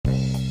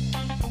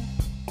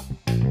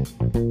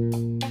My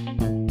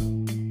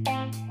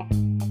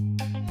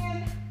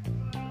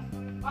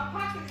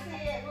pocket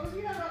said, well,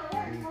 you don't go to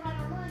work, you don't have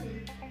no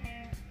money.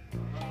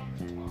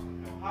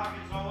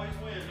 Pockets always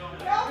win, don't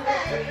they?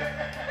 Okay.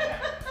 Yeah.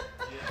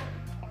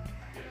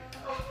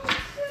 Oh,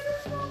 shit,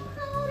 it's so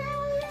cold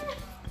out here.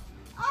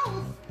 I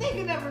was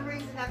thinking of a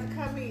reason not to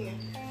come in.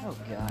 Oh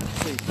God,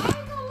 please. I ain't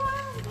gonna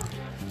lie.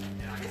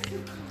 It's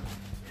too cold.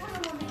 I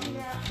don't want to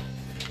get out.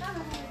 I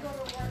don't want to go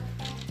to work.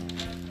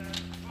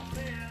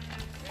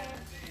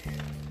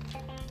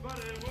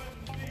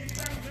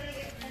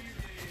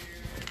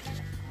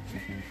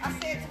 I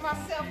said to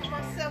myself, and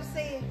myself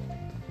said,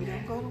 you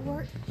don't go to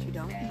work, you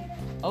don't eat.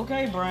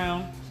 Okay,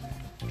 Brown.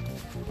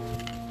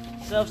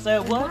 Self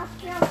said what?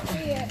 Myself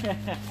said,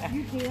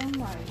 you damn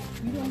right.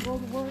 You don't go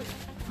to work,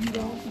 you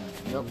don't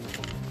eat. Yep.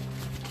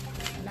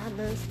 And I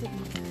love to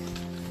eat.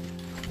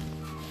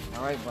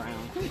 All right,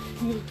 Brown.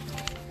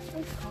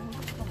 It's cold,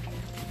 it's cold.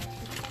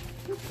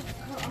 It's so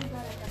cold. I'm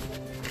glad I got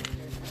that.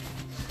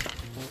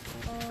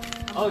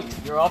 Oh,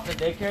 you're off the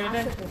daycare I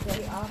today? took the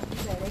day off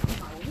today. They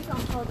come out. We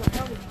gonna close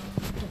the early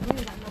because we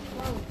ain't got no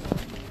clothes.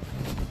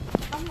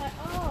 I'm like,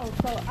 oh,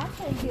 so I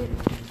can't get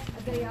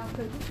a day off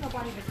because there's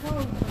nobody to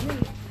close for me.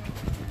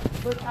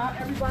 But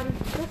everybody,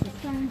 that's the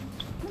same.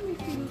 Let me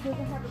see, does it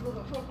have a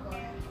little hook on it?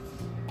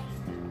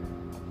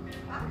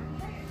 I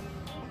can't.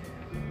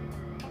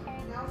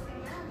 No, see,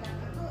 now I got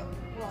the hook.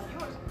 Well,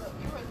 yours was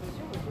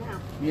yours now.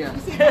 Yeah. You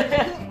see the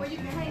hook where you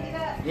can hang it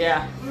up?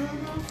 Yeah.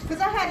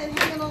 Because I had it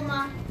hanging on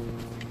my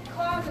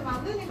closet, my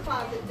linen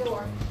closet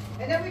door.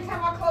 And every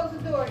time I close the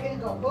door,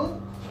 it'd go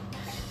boom.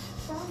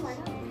 So I'm like,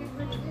 I'm getting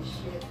rid of this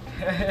shit.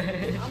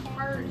 I'm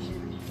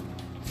purging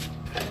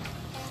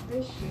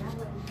this shit. I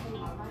wouldn't pay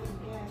my light and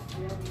gas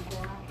bill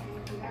before I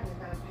can't do that. I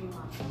gotta pay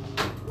my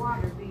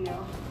water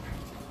bill.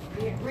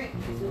 Then rent.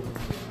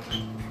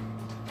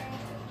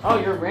 Oh,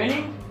 you're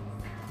renting?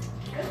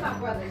 It's my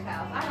brother's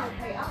house. I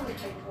only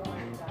pay $400.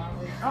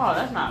 Oh,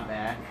 that's not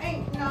bad.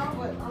 Ain't no,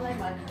 but I like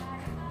my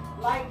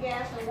light,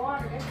 gas, and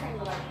water. They pay me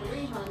like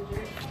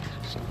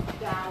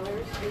 $300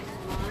 each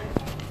month.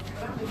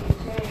 But I'm gonna get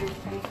James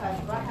because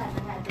if I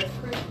hadn't had that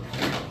Christmas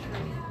tree,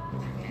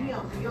 and he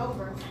don't be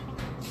over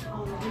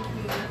on the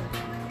weekend.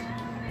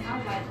 I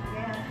like the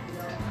gas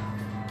bill.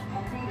 I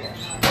pay that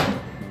much.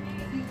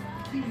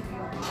 He be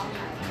on all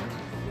night.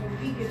 When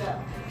he get up,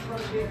 go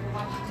to bed and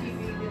watch TV,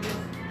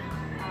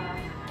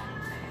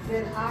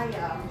 then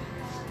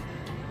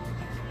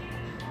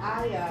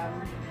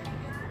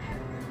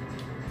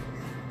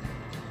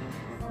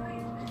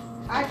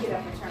I get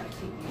up and turn the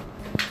TV on.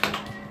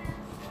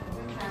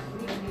 It's time for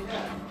me to get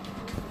up.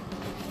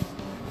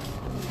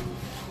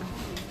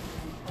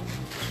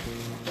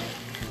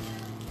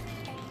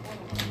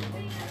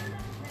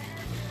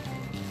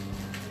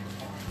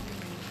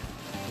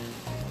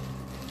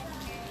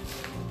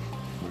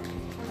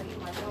 I'm gonna eat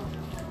my donut.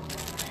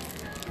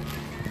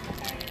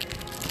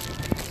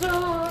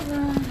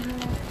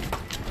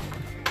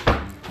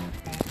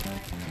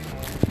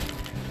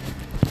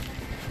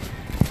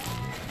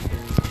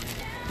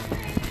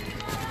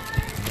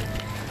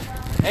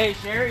 Hey,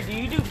 Sherry, do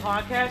you do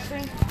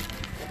podcasting?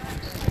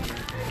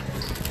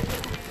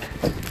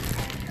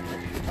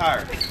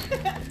 Tired.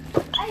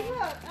 Hey,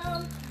 look,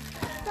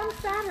 some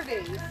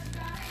Saturdays.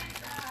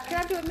 Can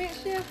I do a mid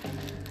shift?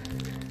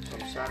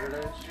 Some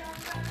Saturdays.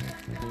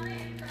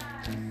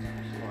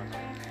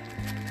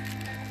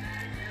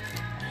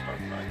 Start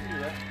tonight. You do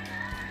that.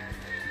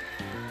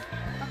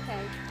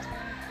 Okay.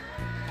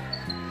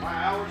 My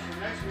hours for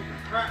next week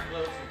are crap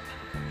loads.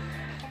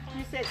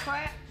 You said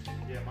crap?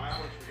 Yeah, my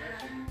hours for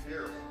next week are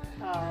terrible.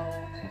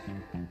 Oh.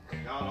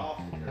 God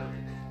awful terrible.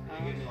 They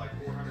give me like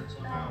 400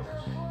 some hours.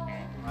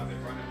 I've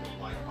been running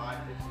with like 5,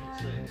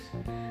 15, 6.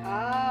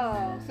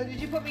 Oh. So did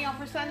you put me on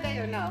for Sunday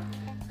or no?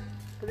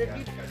 'Cause if Yeah, I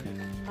you, think I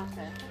did.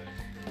 okay.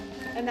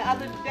 And the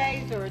other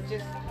days or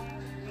just,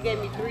 you gave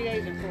me 3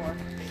 days or 4?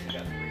 You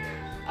got 3 days.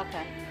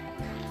 Okay.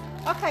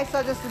 Okay,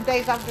 so just the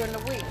days off during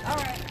the week. All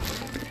right.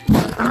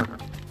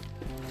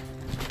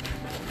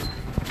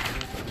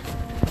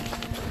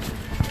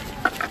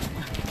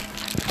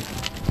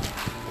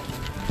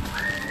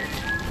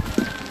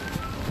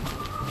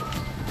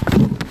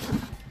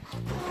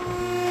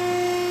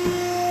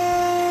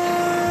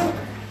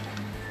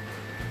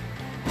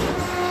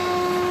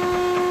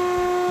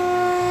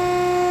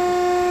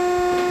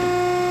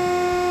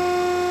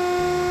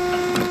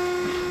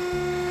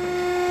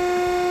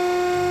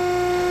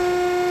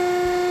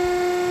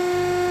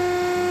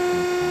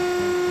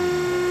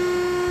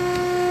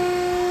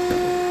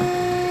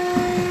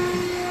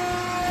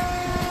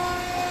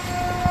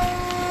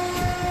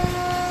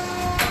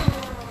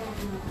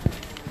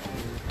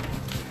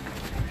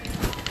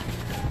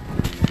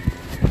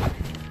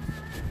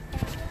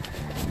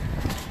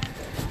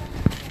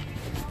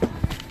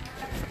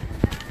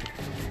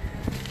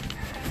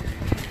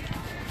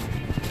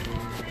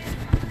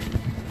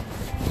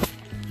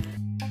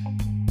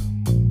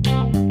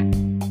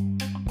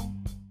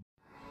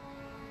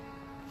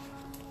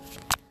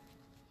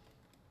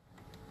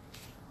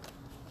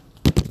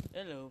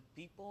 Hello,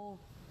 people.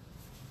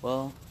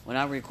 Well, when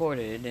I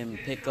recorded, it didn't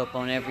pick up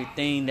on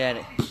everything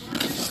that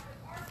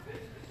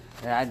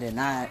I did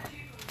not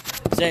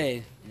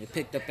say. It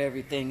picked up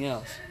everything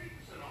else.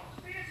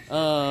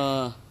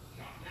 I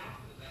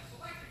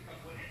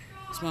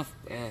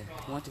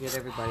want to get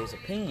everybody's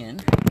opinion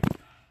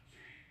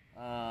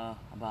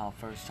about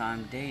first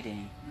time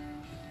dating.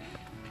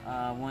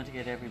 I want to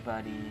get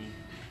everybody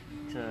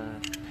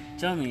to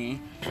tell me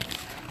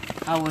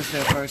how was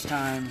their first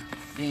time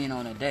being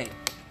on a date.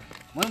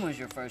 When was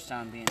your first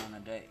time being on a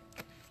date?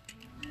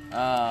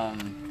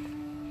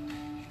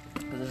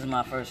 Because this is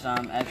my first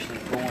time actually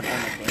going on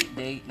a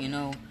date, you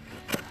know.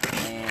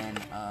 And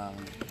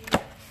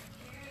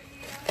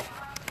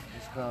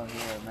this girl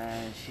here,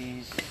 man,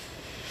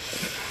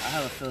 I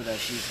have a feel that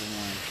she's the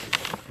one.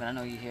 But I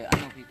know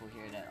people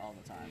hear that all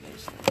the time,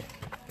 basically.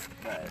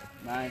 But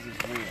mine's is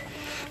real.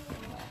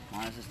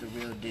 Mine's is the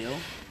real deal.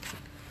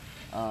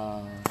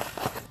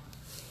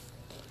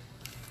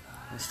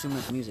 There's too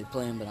much music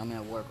playing, but I'm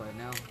at work right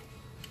now.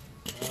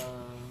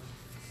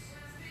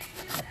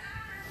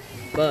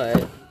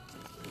 But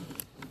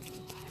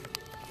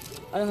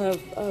I have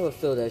a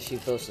feel that she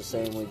feels the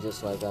same way,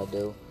 just like I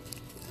do.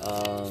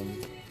 I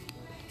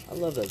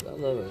love her.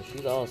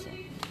 She's awesome.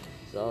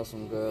 She's an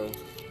awesome girl,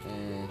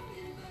 and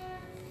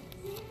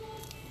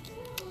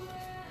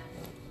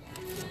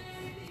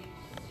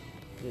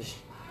just,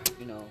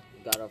 you know,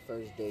 got our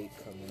first date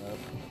coming up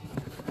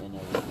and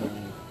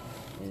everything.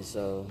 And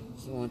so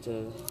just want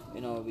to,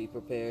 you know, be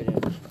prepared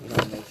and, you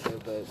know, make sure.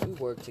 But we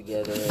work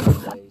together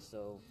every day,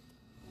 so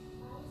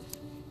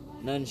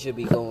nothing should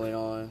be going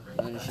on.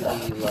 Nothing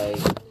should be,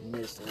 like,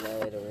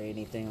 misled or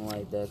anything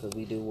like that, because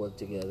we do work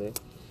together.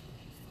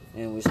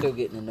 And we're still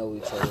getting to know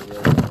each other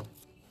real well.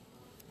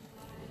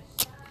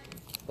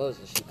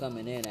 Supposedly she's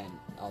coming in at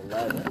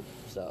 11,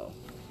 so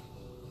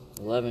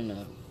 11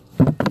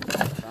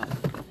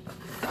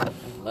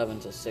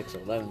 to 6 or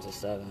 11 to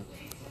 7.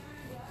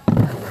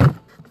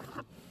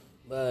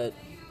 But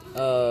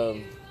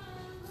I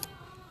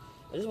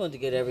just wanted to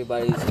get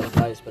everybody's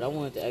advice, but I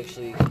wanted to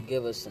actually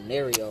give a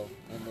scenario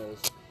in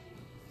this.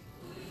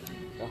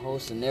 The whole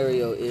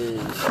scenario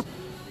is,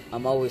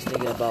 I'm always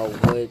thinking about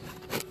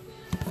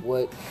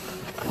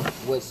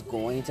what's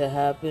going to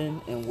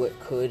happen and what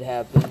could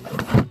happen.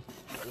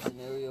 The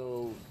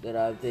scenario that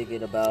I'm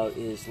thinking about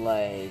is,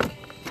 like,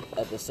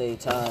 at the same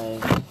time,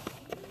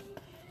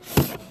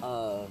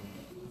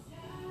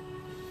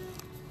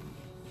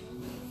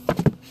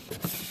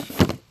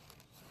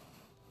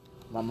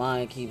 my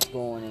mind keeps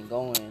going and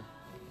going.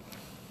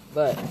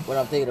 But what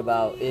I'm thinking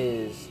about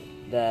is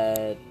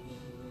that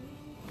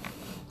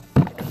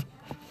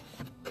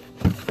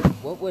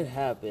what would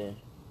happen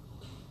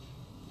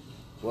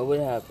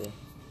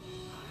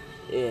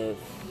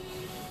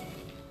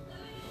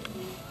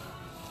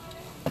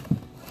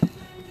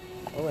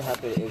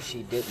if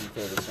she didn't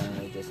feel the same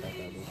way just like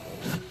I do?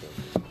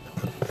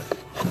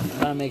 I'm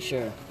trying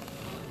to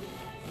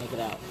make it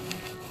out.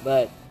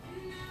 But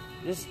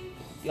just,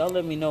 y'all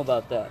let me know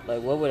about that.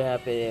 Like, what would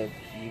happen if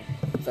you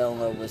fell in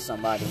love with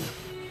somebody?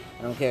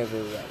 I don't care if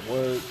it was at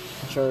work,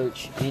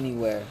 church,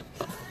 anywhere.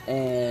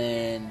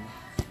 And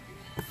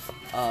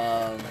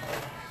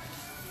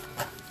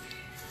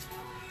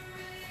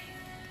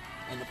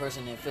the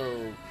person didn't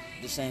feel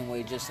the same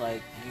way just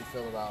like you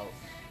feel about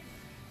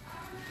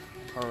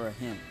her or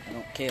him. I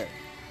don't care.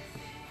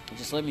 But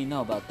just let me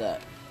know about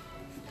that.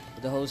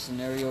 But the whole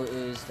scenario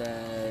is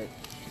that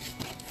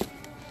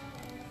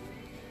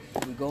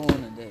we go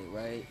on a date,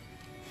 right?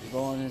 We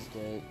go on this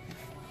date,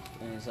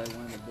 and it's like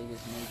one of the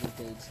biggest major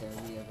dates that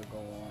we ever go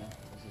on.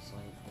 It's just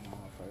like, you know,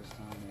 our first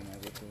time and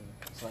everything.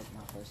 It's like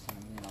my first time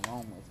being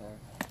alone with her.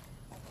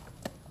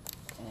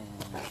 And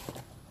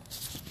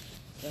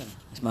yeah,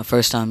 it's my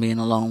first time being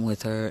alone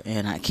with her,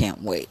 and I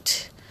can't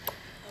wait.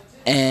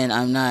 And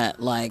I'm not,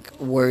 like,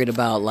 worried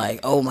about, like,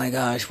 oh my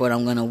gosh, what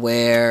I'm gonna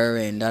wear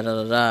and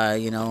da-da-da-da,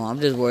 you know.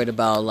 I'm just worried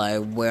about,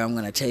 like, where I'm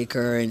gonna take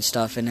her and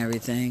stuff and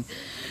everything.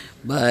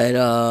 But,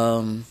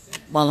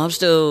 while I'm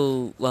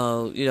still,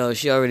 you know,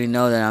 she already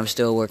know that I'm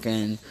still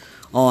working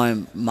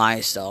on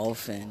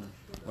myself and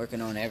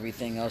working on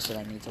everything else that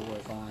I need to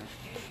work on.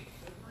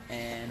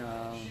 And, these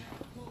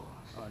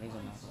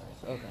are my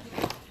flags. Okay.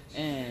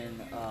 And,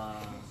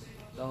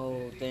 the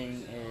whole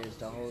thing is,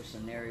 the whole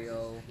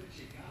scenario,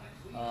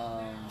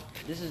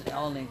 this is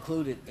all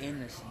included in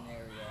the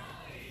scenario.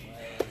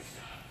 Right?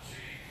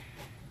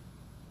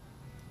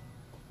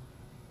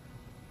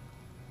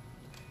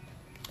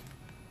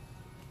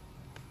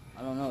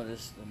 I don't know, the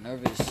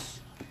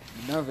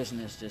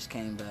nervousness just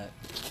came back.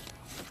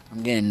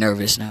 I'm getting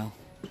nervous now.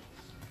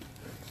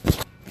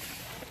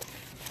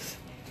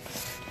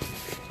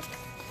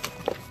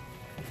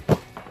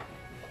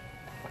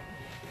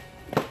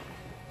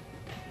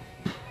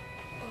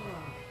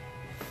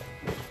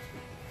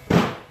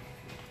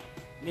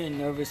 Getting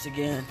nervous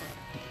again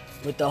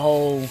with the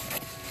whole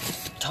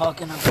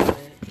talking about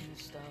it and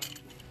stuff.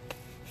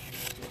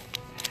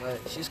 But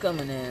she's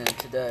coming in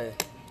today,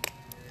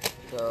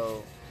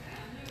 so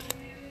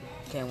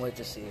can't wait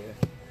to see her.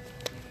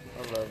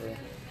 I love her.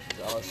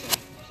 She's awesome.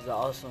 She's an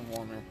awesome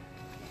woman.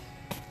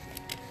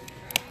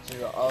 She's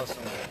an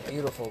awesome,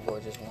 beautiful,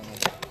 gorgeous woman.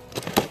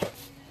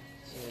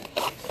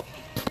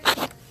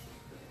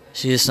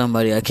 She is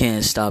somebody I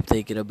can't stop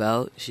thinking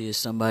about. She is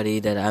somebody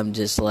that I'm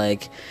just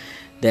like,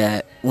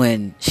 that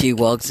when she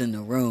walks in the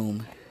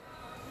room,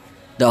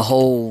 the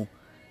whole,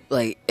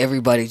 like,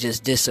 everybody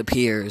just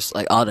disappears,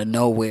 like, out of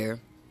nowhere.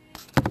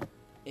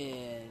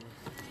 And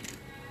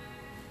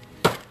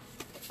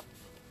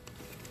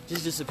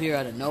just disappear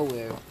out of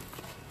nowhere.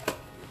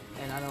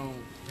 And I don't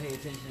pay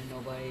attention to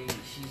nobody.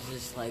 She's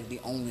just, like, the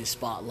only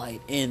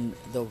spotlight in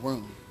the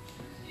room.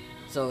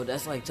 So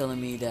that's like telling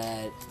me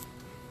that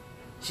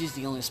she's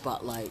the only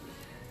spotlight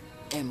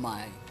in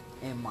my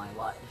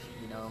life,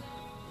 you know?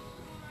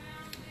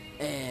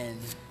 And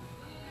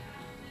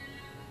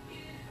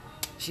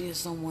she is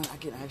someone I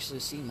can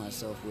actually see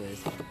myself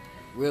with.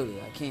 Really,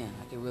 I can.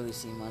 I can really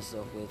see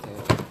myself with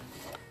her.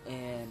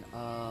 And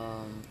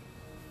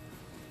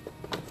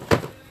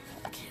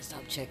I can't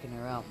stop checking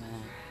her out,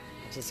 man.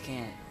 I just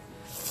can't.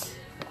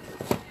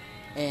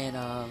 And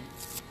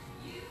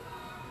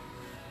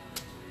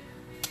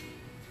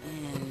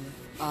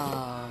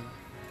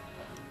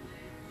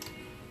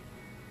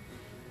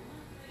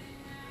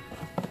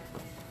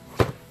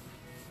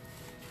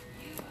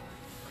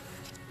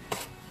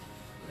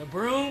the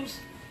brooms?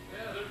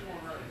 Yeah, there's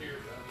one right here,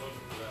 but I'm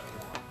looking for that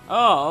one.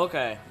 Oh,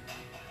 okay.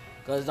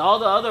 Because all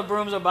the other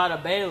brooms are by the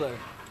baler.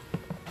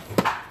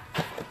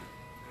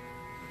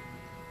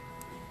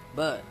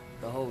 But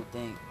the whole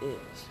thing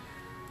is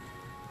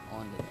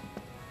on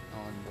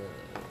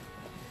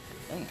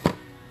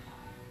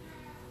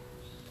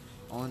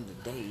the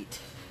date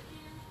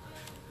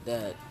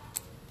that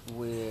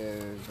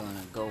we're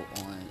gonna go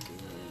on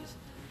is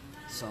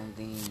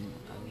something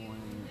I want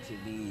it to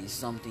be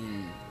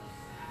something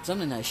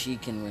that she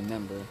can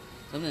remember,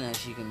 something that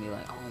she can be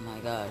like, oh my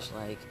gosh,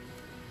 like,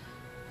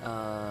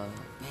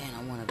 man,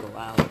 I want to go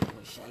out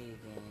with Shay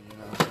again, you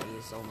know, Shay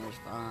is so much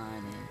fun,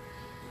 and,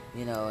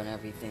 you know, and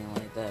everything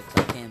like that,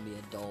 'cause I can't be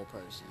a dull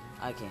person,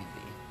 I can't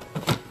be.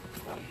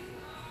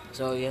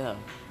 So, yeah,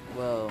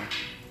 well,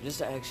 just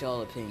to ask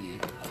y'all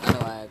opinion, I know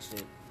I asked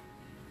it,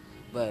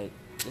 but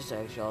just to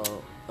ask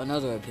y'all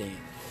another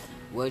opinion,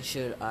 what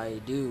should I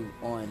do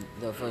on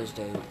the first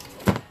date?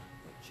 What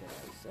should I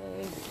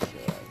say? Where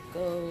should I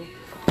go?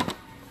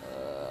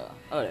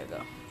 Oh, there you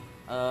go.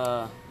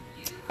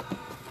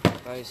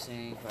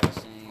 Pricing.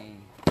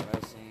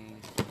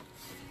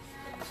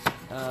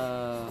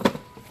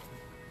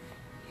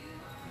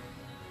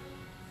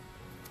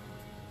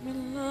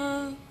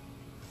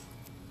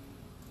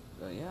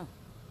 So yeah.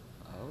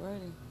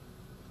 Alrighty.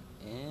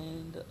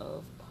 End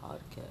of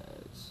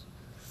podcast.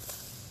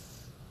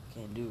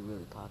 Can't do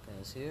really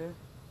podcasts here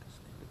because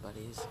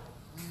everybody's